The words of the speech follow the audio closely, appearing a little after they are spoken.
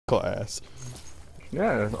class.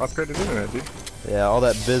 Yeah, upgraded internet, dude. Yeah, all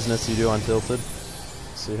that business you do on Tilted.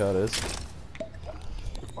 See how it is.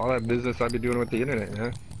 All that business I be doing with the internet,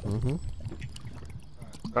 yeah. Mm-hmm.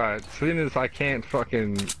 Alright, seeing as I can't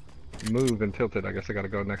fucking move and tilt it, I guess I gotta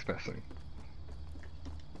go next best thing.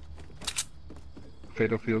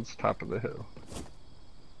 Fatal Fields, top of the hill.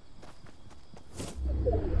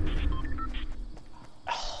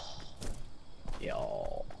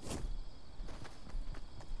 Yo.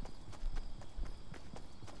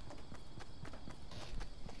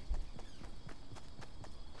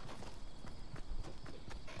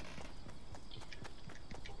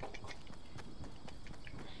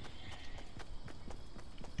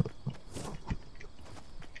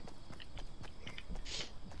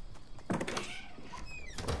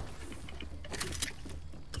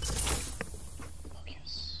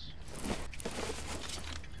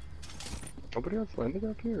 Nobody else landed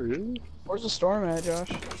up here, really? Where's the storm at,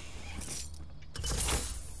 Josh?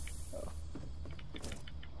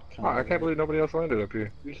 Oh, I can't believe nobody else landed up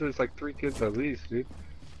here. Usually it's like 3 kids at least, dude.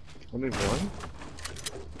 Only one?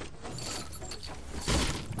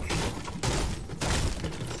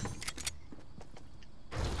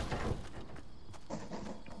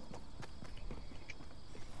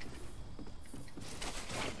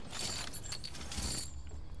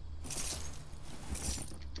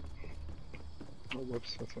 Oh,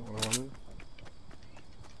 whoops, that's not what I wanted.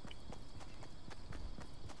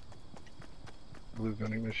 Blue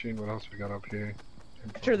vending machine, what else we got up here?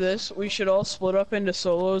 After this, we should all split up into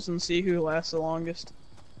solos and see who lasts the longest.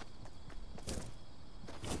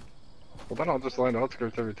 Well, then I'll just land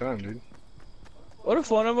outskirts every time, dude. What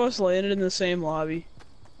if one of us landed in the same lobby?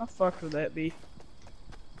 How fucked would that be?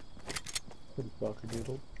 Pretty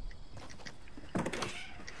fuckadoodle.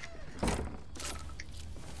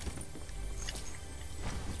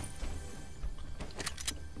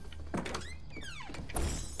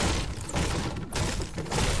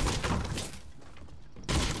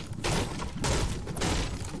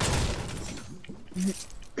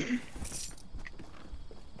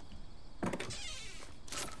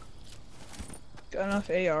 Got enough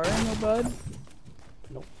AR ammo, bud?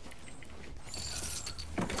 Nope.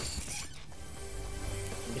 I'm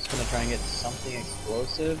just gonna try and get something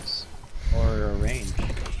explosives or a range.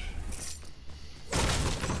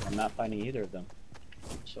 I'm not finding either of them,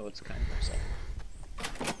 so it's kind of upsetting.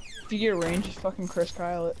 If you get range, just fucking Chris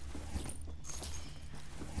Kyle it.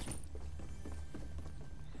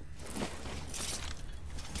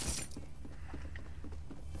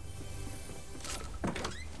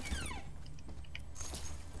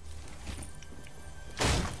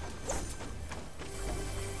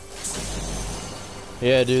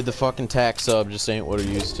 Yeah, dude, the fucking tax sub just ain't what it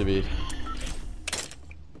used to be.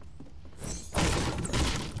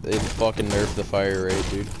 They fucking nerfed the fire rate,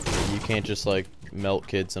 dude. You can't just like melt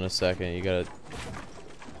kids in a second. You gotta.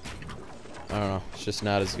 I don't know. It's just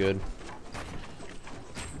not as good.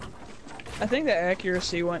 I think the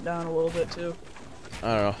accuracy went down a little bit too.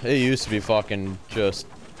 I don't know. It used to be fucking just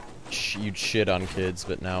you'd shit on kids,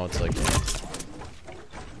 but now it's like.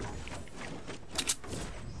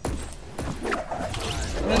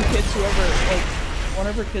 And then kids,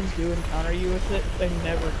 whenever kids do encounter you with it, they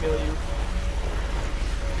never kill you.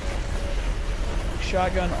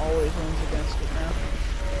 Shotgun always wins against it now.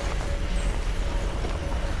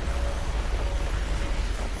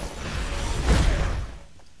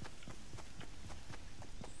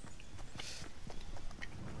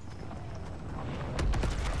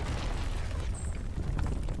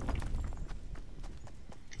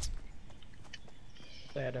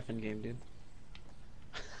 Bad effing game, dude.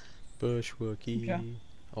 Bushwookie. Okay.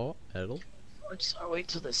 Oh, Edel. I'll wait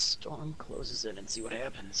till this storm closes in and see what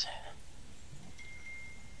happens.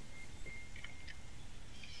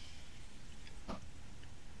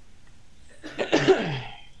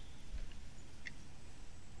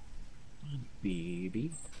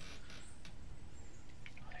 Baby.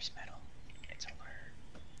 Oh, there's metal. It's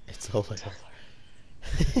over. It's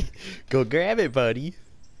over. Go grab it, buddy.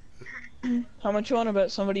 How much you want to bet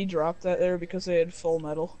somebody dropped that there because they had full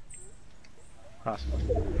metal? Possible.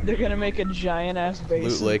 They're gonna make a giant ass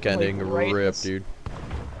base. Loot Lake like, ending right rip, dude.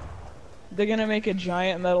 They're gonna make a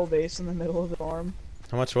giant metal base in the middle of the farm.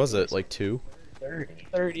 How much was it? Like 2? 30.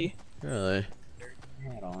 30. Really?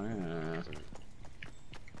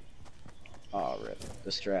 Oh, rip. The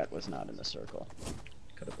strat was not in the circle.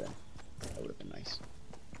 Could have been. That would have been nice.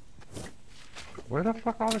 Where the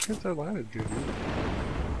fuck all the kids are landed, dude?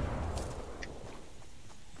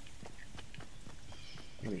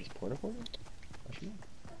 Maybe just porta porta?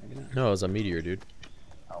 Maybe not. No, it was a meteor, dude.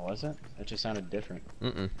 Oh, was it? That just sounded different. No,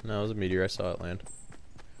 it was a meteor. I saw it land.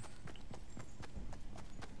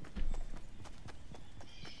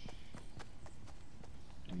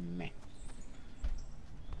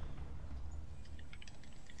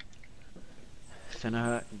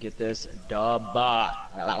 finna get this dub.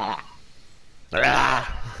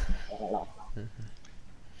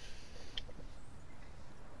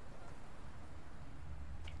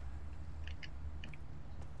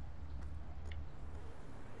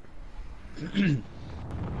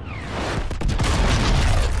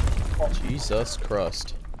 Jesus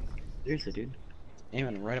Christ. Seriously, dude.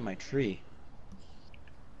 Aiming right at my tree.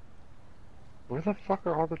 Where the fuck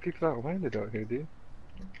are all the people that landed out here, dude?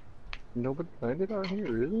 Nobody landed out here,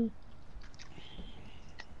 really?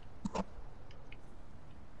 Is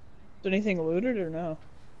anything looted or no?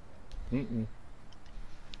 Mm-mm.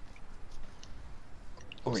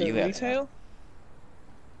 Where Is are it you at? retail?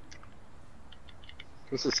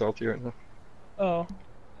 This is salty right now. Oh.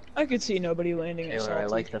 I could see nobody landing at Taylor, I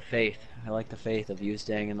salty. like the faith. I like the faith of you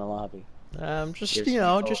staying in the lobby. I'm just, Gives you me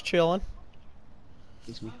know, hope. just chilling.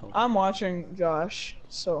 Gives me hope. I'm watching Josh,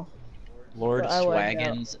 so Lord I like that.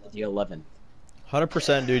 Swaggins the 11th.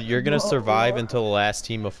 100%, dude. You're gonna survive Oh. until the last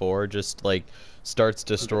team of 4 just like starts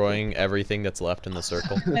destroying everything that's left in the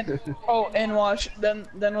circle. And watch. Then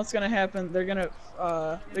what's gonna happen? They're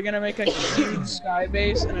gonna make a huge sky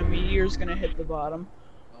base, and a meteor's gonna hit the bottom.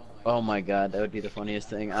 Oh my god, that would be the funniest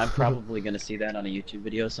thing. I'm probably gonna see that on a YouTube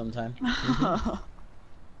video sometime.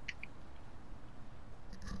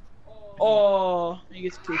 Oh, he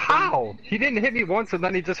gets too. How? He didn't hit me once and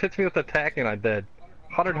then he just hits me with attack and I dead.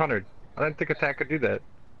 100. I didn't think attack could do that.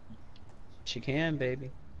 She can,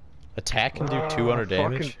 baby. Attack can do 200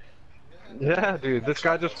 damage? Yeah, dude. This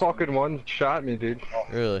guy just fucking one-shot me, dude.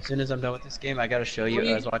 Really? As soon as I'm done with this game, I gotta show you. What do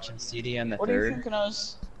you- I was watching CD on the What are you third, thinking I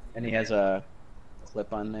was? and he has a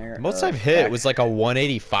clip on there. Most of I've hit attack. was like a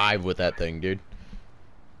 185 with that thing, dude.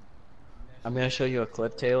 I'm gonna show you a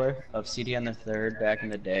clip, Taylor, of CD on the third back in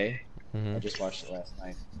the day. Mm-hmm. I just watched it last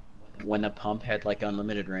night. When the pump had like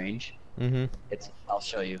unlimited range. Mm-hmm. I'll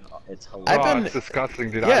show you. It's I've hilarious. been- it's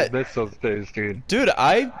disgusting, dude. Yeah. I miss those days, dude. Dude,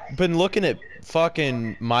 I've been looking at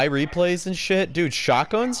fucking my replays and shit. Dude,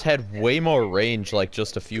 shotguns had way more range like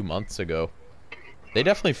just a few months ago. They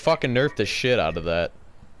definitely fucking nerfed the shit out of that.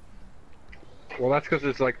 Well, that's because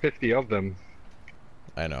there's like 50 of them.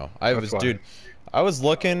 I know. I That's was, why. dude, I was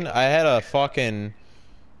looking, I had a fucking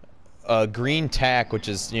green tack, which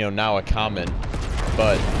is, you know, now a common,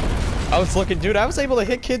 but I was looking, dude, I was able to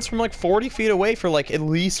hit kids from like 40 feet away for like at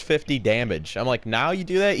least 50 damage. I'm like, now you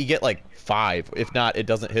do that, you get like 5. If not, it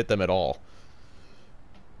doesn't hit them at all.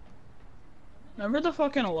 Remember the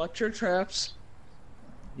fucking electro traps?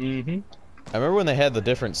 Mm-hmm. I remember when they had the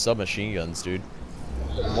different submachine guns, dude.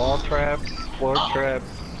 Wall traps, floor traps,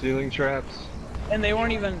 ceiling traps. And they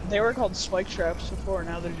weren't even. They were called spike traps before.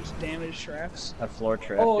 Now they're just damage traps. A floor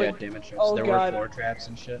trap, Oh, yeah, damage traps. oh there God. were floor traps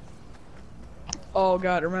and shit. Oh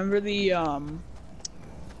god, remember the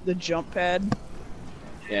jump pad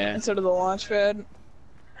Yeah. instead of the launch pad?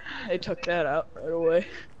 They took that out right away.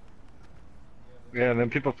 Yeah, and then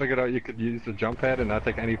people figured out you could use the jump pad and not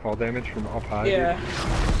take any fall damage from up high. Yeah.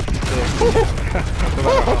 Dude. No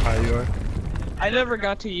matter how high you are. I never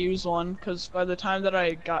got to use one because by the time that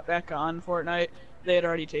I got back on Fortnite, they had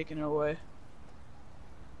already taken it away.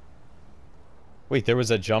 Wait, there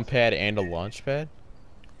was a jump pad and a launch pad?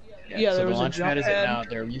 Yeah, so there the was a launch jump pad isn't pad. now.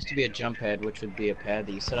 There used to be a jump pad, which would be a pad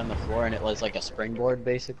that you sit on the floor, and it was like a springboard,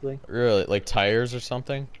 basically. Really? Like tires or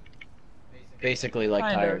something? Basically, like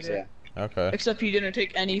Kinda, tires, yeah. yeah. Okay. Except you didn't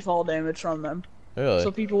take any fall damage from them. Really?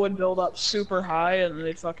 So people would build up super high and then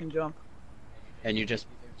they'd fucking jump. And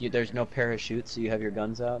there's no parachute, so you have your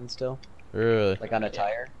guns out and still, Really? like on a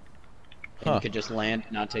tire. And Huh. you could just land,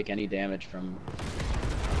 and not take any damage from.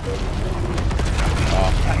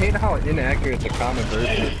 I hate how inaccurate the common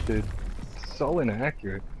version is, dude. So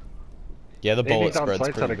inaccurate. Yeah, the They bullet down spread's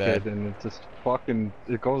sights at pretty a bad. kid and it just fucking,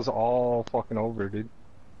 it goes all fucking over, dude.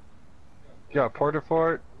 You got a porta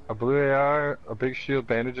fort, a blue AR, a big shield,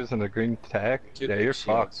 bandages, and a green tack. Two Yeah, big you're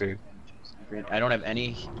shields. fucked, dude. I don't have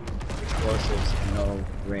any explosives, no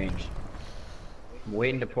range. I'm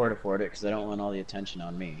waiting to porta fort it because I don't want all the attention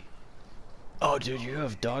on me. Oh, dude, you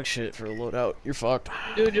have dog shit for a loadout. You're fucked.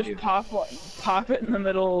 Dude, just pop it in the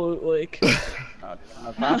middle of Loot Lake.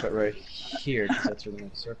 I'll pop it right here because that's where the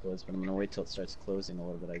next circle is, but I'm gonna wait till it starts closing a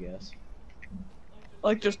little bit, I guess.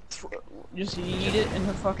 Like just yeet it in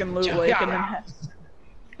the fucking Loot Lake and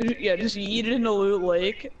then yeah, just yeet it into Loot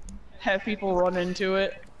Lake, have people run into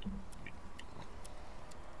it.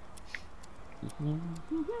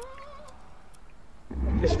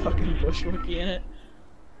 Just fucking bushwhacking in it.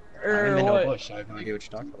 I'm Or in no what? bush. I have no idea what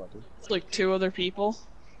you're talking about, dude. It's like 2 other people.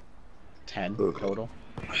 10 total.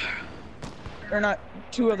 Or not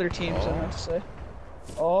 2 other teams, I meant to say.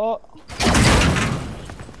 Oh.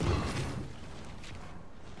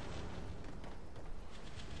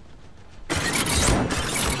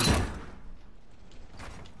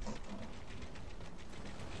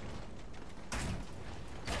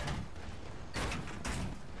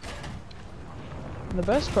 And the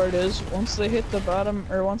best part is, once they hit the bottom,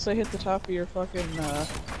 or once they hit the top of your fucking,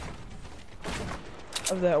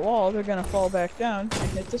 of that wall, they're gonna fall back down and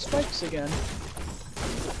hit the spikes again.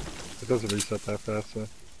 It doesn't reset that fast, though.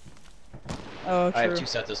 Oh, true. I have 2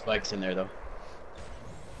 sets of spikes in there though.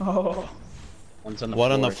 Oh. One's on the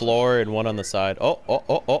One floor. on the floor and one on the side. Oh, oh,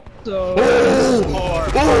 oh, oh. So.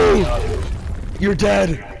 Oh! You're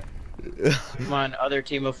dead! Come on, other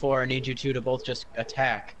team of 4, I need you 2 to both just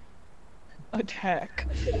attack. Attack.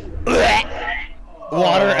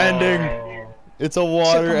 Water ending! It's a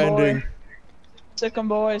water Sick 'em, boy. ending. Sick 'em,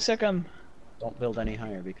 boy, sick 'em. Don't build any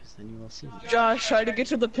higher because then you will see. Josh, try to get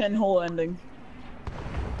to the pinhole ending.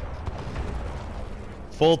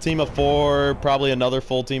 Full team of 4, probably another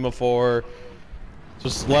full team of 4.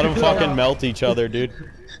 Just let them fucking melt each other, dude.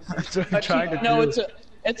 That's what I'm trying to do. No,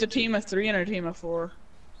 it's a team of 3 and a team of 4.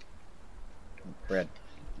 Brad.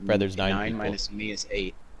 Brad, there's 9 9 people. minus me is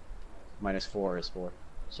 8. Minus 4 is 4.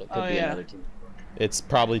 So it could Oh, be yeah. another team. It's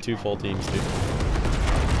probably 2 full teams, dude.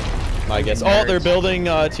 I guess. Oh, they're building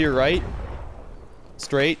to your right.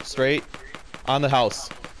 Straight, straight. On the house.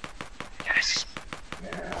 Yes!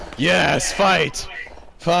 Yes, fight!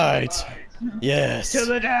 Fight! Yes! To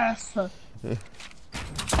the death!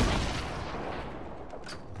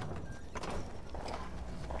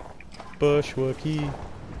 Bushwookie.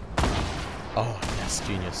 Oh, yes,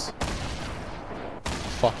 genius.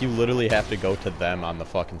 Fuck, you literally have to go to them on the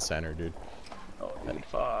fucking center, dude. Oh,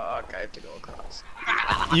 fuck. I have to go across.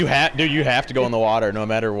 Dude, you have to go in the water no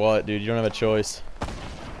matter what, dude. You don't have a choice.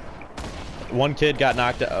 One kid got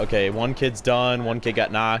knocked out. Okay, one kid's done. One kid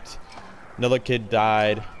got knocked. Another kid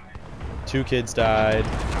died. 2 kids died.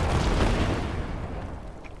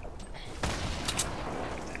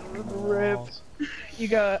 Rip. You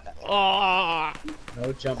got.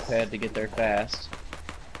 No jump pad to get there fast.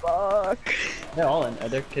 Fuck. They're all in. Are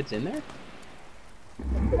there kids in there?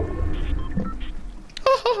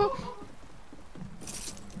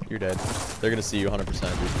 You're dead. They're gonna see you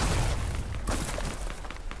 100%, dude.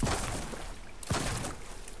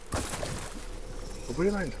 Nobody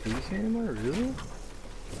likes freezing anymore, really?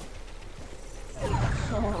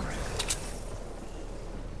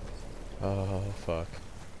 Oh, fuck.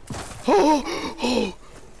 Oh!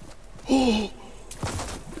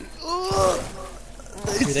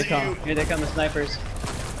 Here they come. Here they come, the snipers.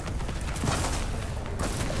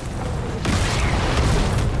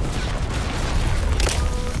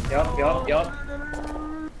 Yup, yup, yup. I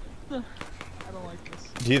don't like this.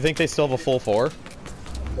 Do you think they still have a full 4?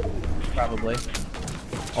 Probably.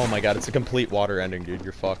 Oh my god, it's a complete water ending, dude.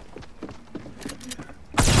 You're fucked.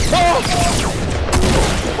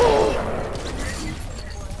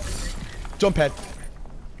 Jump pad.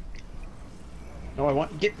 No, I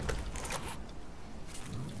want get.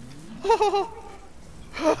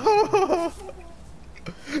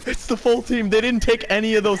 It's the full team. They didn't take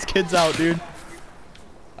any of those kids out, dude.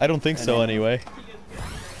 I don't think so, anyway.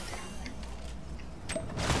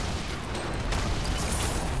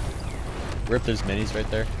 Rip, there's minis right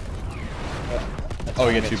there. Oh,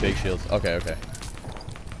 we got 2 big shields. Okay, okay.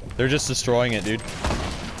 They're just destroying it, dude.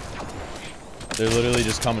 They're literally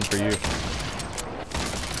just coming for you.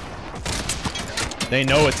 They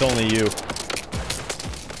know it's only you.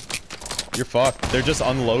 You're fucked. They're just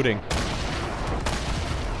unloading.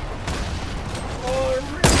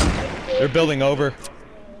 They're building over.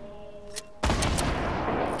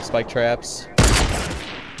 Spike traps.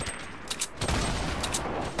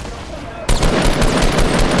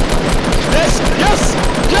 Yes! Yes!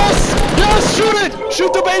 Yes! Yes! Shoot it!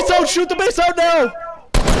 Shoot the base out! Shoot the base out now!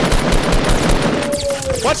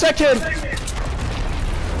 Watch that kid!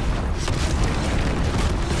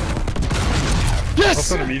 Yes!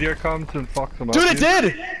 Also, the meteor comes and fucks them up. Dude, it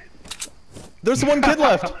did! There's 1 kid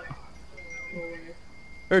left.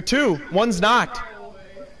 Or 2. One's knocked.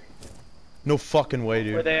 No fucking way,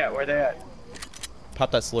 dude. Where they at? Where they at? Pop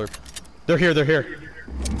that slurp. They're here, they're here.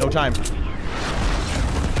 No time.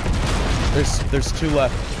 There's 2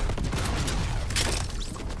 left.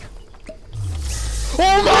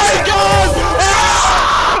 Oh my god!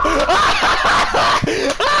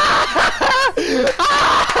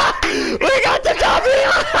 We got the W!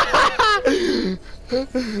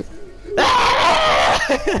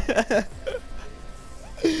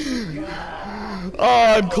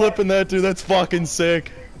 Oh, I'm clipping that, dude. That's fucking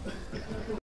sick.